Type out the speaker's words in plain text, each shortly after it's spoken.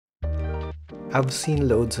I've seen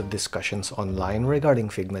loads of discussions online regarding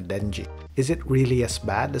Figma Denji. Is it really as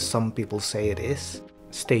bad as some people say it is?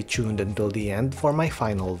 Stay tuned until the end for my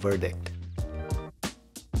final verdict.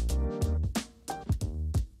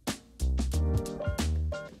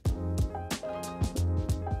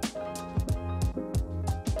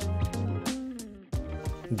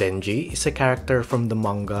 Denji is a character from the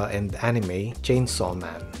manga and anime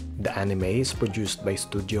Chainsawman. The anime is produced by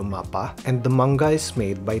Studio Mappa and the manga is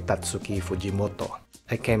made by Tatsuki Fujimoto.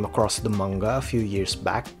 I came across the manga a few years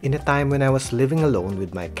back in a time when I was living alone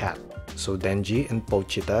with my cat, so Denji and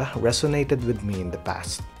Pochita resonated with me in the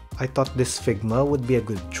past. I thought this Figma would be a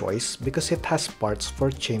good choice because it has parts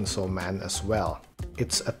for Chainsawman as well.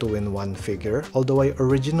 It's a 2-in-1 figure, although I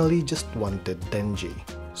originally just wanted Denji.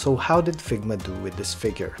 So how did Figma do with this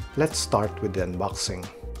figure? Let's start with the unboxing.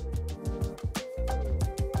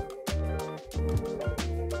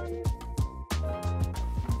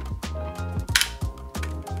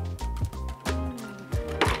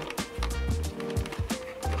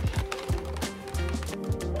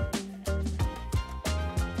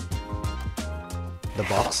 The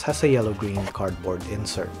box has a yellow-green cardboard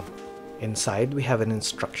insert. Inside we have an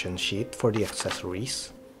instruction sheet for the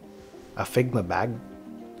accessories, a Figma bag,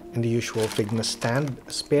 and the usual Figma stand,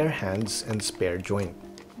 spare hands, and spare joint.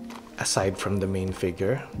 Aside from the main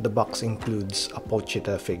figure, the box includes a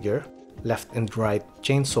Pochita figure, left and right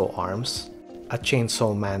chainsaw arms, a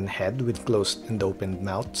Chainsawman head with closed and opened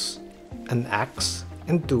mouths, an axe,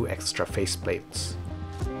 and 2 extra faceplates.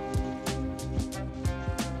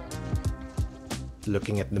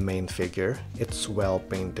 Looking at the main figure, it's well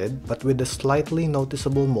painted but with the slightly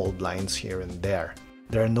noticeable mold lines here and there.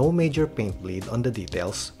 There are no major paint bleed on the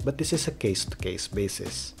details, but this is a case-to-case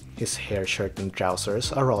basis. His hair, shirt, and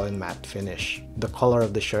trousers are all in matte finish. The color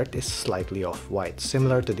of the shirt is slightly off-white,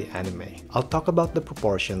 similar to the anime. I'll talk about the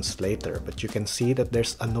proportions later, but you can see that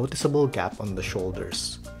there's a noticeable gap on the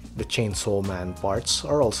shoulders. The Chainsawman parts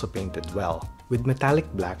are also painted well, with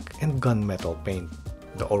metallic black and gunmetal paint.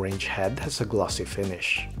 The orange head has a glossy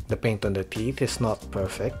finish. The paint on the teeth is not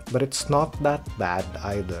perfect, but it's not that bad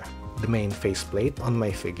either. The main faceplate on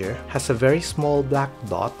my figure has a very small black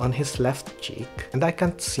dot on his left cheek, and I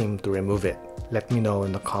can't seem to remove it. Let me know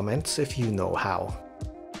in the comments if you know how.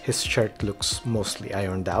 His shirt looks mostly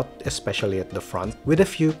ironed out, especially at the front, with a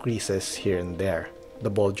few creases here and there. The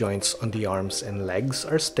ball joints on the arms and legs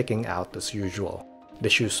are sticking out as usual. The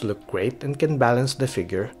shoes look great and can balance the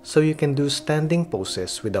figure, so you can do standing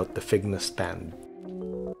poses without the Figma stand.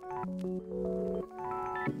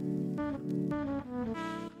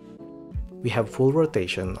 We have full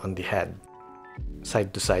rotation on the head,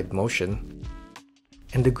 side-to-side motion,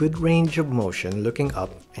 and a good range of motion looking up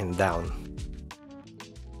and down.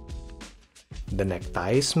 The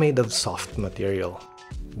necktie is made of soft material.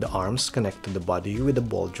 The arms connect to the body with a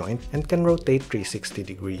ball joint and can rotate 360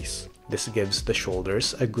 degrees. This gives the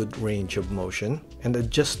shoulders a good range of motion, and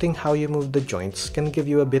adjusting how you move the joints can give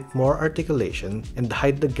you a bit more articulation and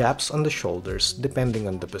hide the gaps on the shoulders depending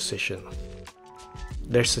on the position.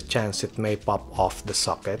 There's a chance it may pop off the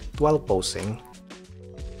socket while posing,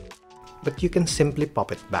 but you can simply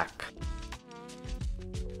pop it back.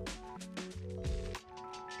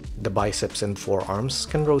 The biceps and forearms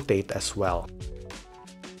can rotate as well,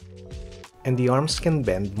 and the arms can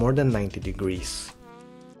bend more than 90 degrees.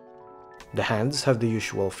 The hands have the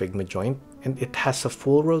usual Figma joint, and it has a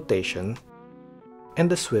full rotation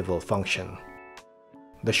and a swivel function.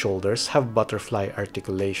 The shoulders have butterfly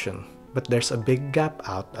articulation, but there's a big gap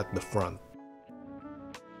out at the front.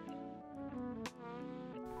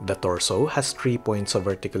 The torso has 3 points of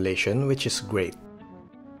articulation, which is great.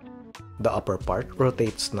 The upper part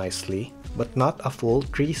rotates nicely, but not a full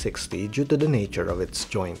 360 due to the nature of its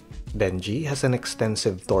joint. Denji has an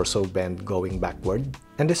extensive torso bend going backward,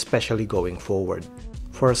 and especially going forward.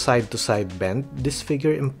 For a side-to-side bend, this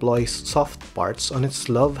figure employs soft parts on its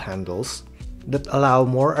love handles that allow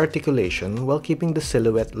more articulation while keeping the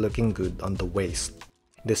silhouette looking good on the waist.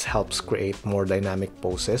 This helps create more dynamic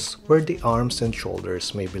poses where the arms and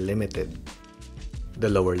shoulders may be limited. The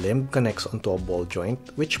lower limb connects onto a ball joint,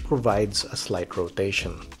 which provides a slight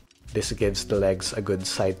rotation. This gives the legs a good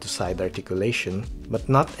side-to-side articulation, but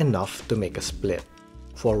not enough to make a split.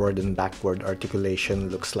 Forward and backward articulation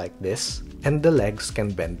looks like this, and the legs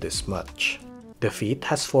can bend this much. The feet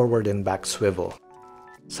has forward and back swivel,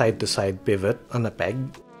 side-to-side pivot on a peg,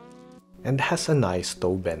 and has a nice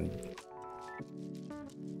toe bend.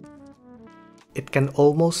 It can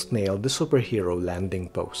almost nail the superhero landing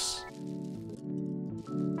pose.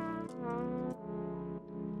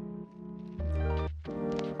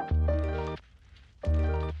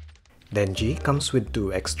 Denji comes with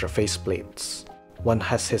two extra faceplates. One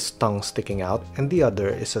has his tongue sticking out and the other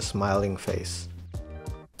is a smiling face.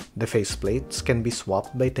 The faceplates can be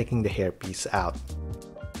swapped by taking the hairpiece out.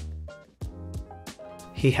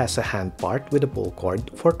 He has a hand part with a pull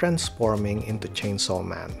cord for transforming into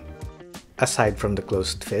Chainsawman. Aside from the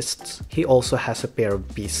closed fists, he also has a pair of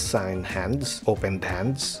peace sign hands, opened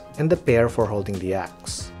hands, and a pair for holding the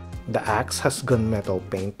axe. The axe has gunmetal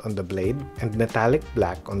paint on the blade and metallic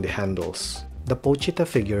black on the handles. The Pochita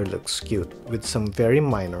figure looks cute with some very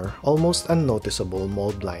minor, almost unnoticeable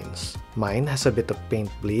mold lines. Mine has a bit of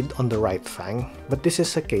paint bleed on the right fang, but this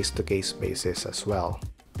is a case-to-case basis as well.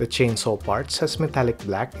 The chainsaw parts has metallic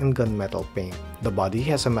black and gunmetal paint. The body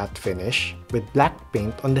has a matte finish with black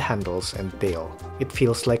paint on the handles and tail. It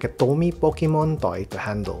feels like a Tomy Pokemon toy to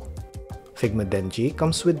handle. Figma Denji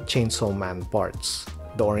comes with Chainsawman parts.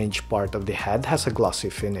 The orange part of the head has a glossy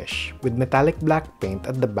finish with metallic black paint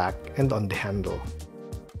at the back and on the handle.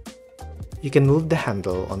 You can move the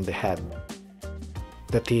handle on the head.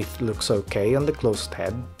 The teeth looks okay on the closed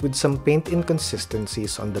head with some paint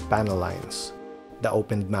inconsistencies on the panel lines. The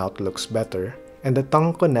opened mouth looks better, and the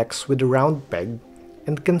tongue connects with a round peg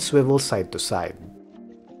and can swivel side to side.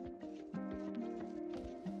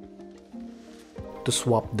 To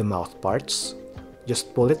swap the mouth parts,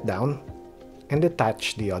 just pull it down and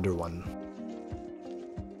attach the other one.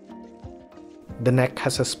 The neck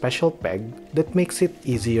has a special peg that makes it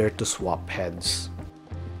easier to swap heads.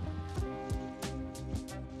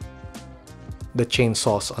 The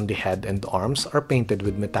chainsaws on the head and arms are painted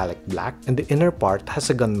with metallic black and the inner part has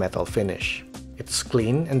a gunmetal finish. It's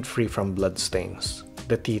clean and free from bloodstains.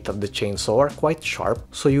 The teeth of the chainsaw are quite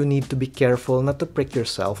sharp, so you need to be careful not to prick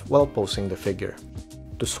yourself while posing the figure.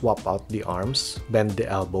 To swap out the arms, bend the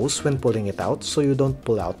elbows when pulling it out so you don't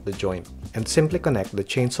pull out the joint, and simply connect the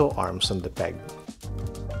chainsaw arms on the peg.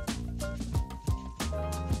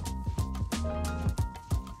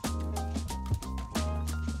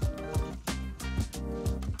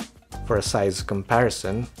 For a size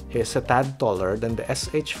comparison, he is a tad taller than the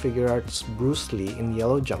SH Figuarts Bruce Lee in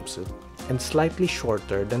yellow jumpsuit and slightly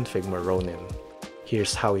shorter than Figma Ronin.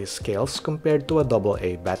 Here's how he scales compared to a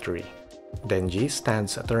AA battery. Denji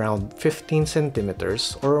stands at around 15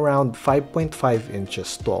 centimeters or around 5.5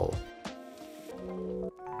 inches tall.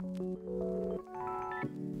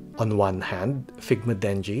 On one hand, Figma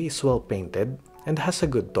Denji is well painted and has a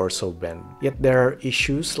good torso bend, yet there are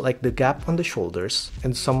issues like the gap on the shoulders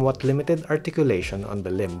and somewhat limited articulation on the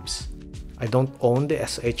limbs. I don't own the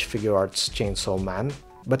SH Figuarts Chainsawman,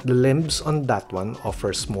 but the limbs on that one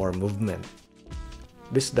offers more movement.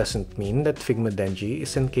 This doesn't mean that Figma Denji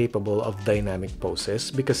is incapable of dynamic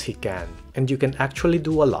poses because he can, and you can actually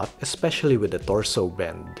do a lot, especially with the torso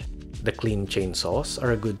bend. The clean chainsaws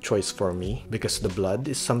are a good choice for me because the blood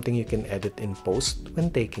is something you can edit in post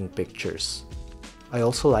when taking pictures. I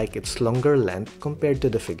also like its longer length compared to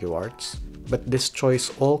the Figuarts, but this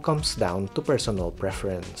choice all comes down to personal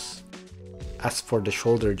preference. As for the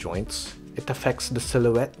shoulder joints, it affects the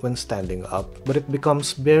silhouette when standing up, but it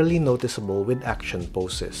becomes barely noticeable with action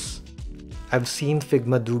poses. I've seen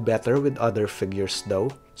Figma do better with other figures though,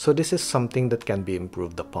 so this is something that can be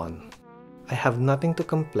improved upon. I have nothing to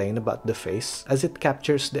complain about the face as it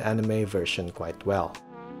captures the anime version quite well.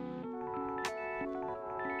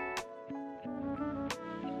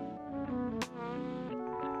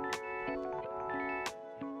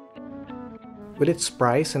 With its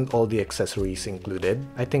price and all the accessories included,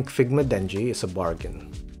 I think Figma Denji is a bargain.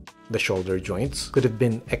 The shoulder joints could have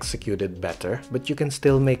been executed better, but you can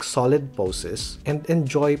still make solid poses and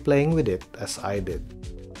enjoy playing with it as I did.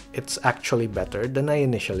 It's actually better than I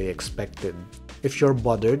initially expected. If you're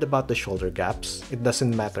bothered about the shoulder gaps, it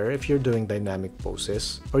doesn't matter if you're doing dynamic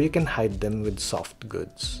poses, or you can hide them with soft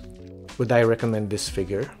goods. Would I recommend this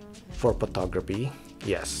figure? For photography,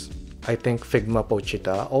 yes. I think Figma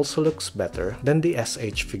Pochita also looks better than the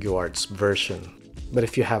SH Figuarts version. But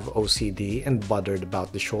if you have OCD and bothered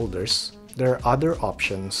about the shoulders, there are other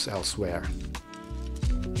options elsewhere.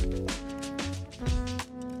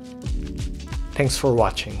 Thanks for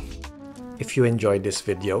watching. If you enjoyed this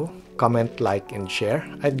video, comment, like, and share.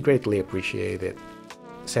 I'd greatly appreciate it.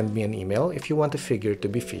 Send me an email if you want a figure to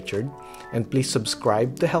be featured, and please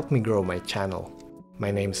subscribe to help me grow my channel. My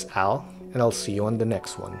name's Al, and I'll see you on the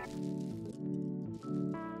next one.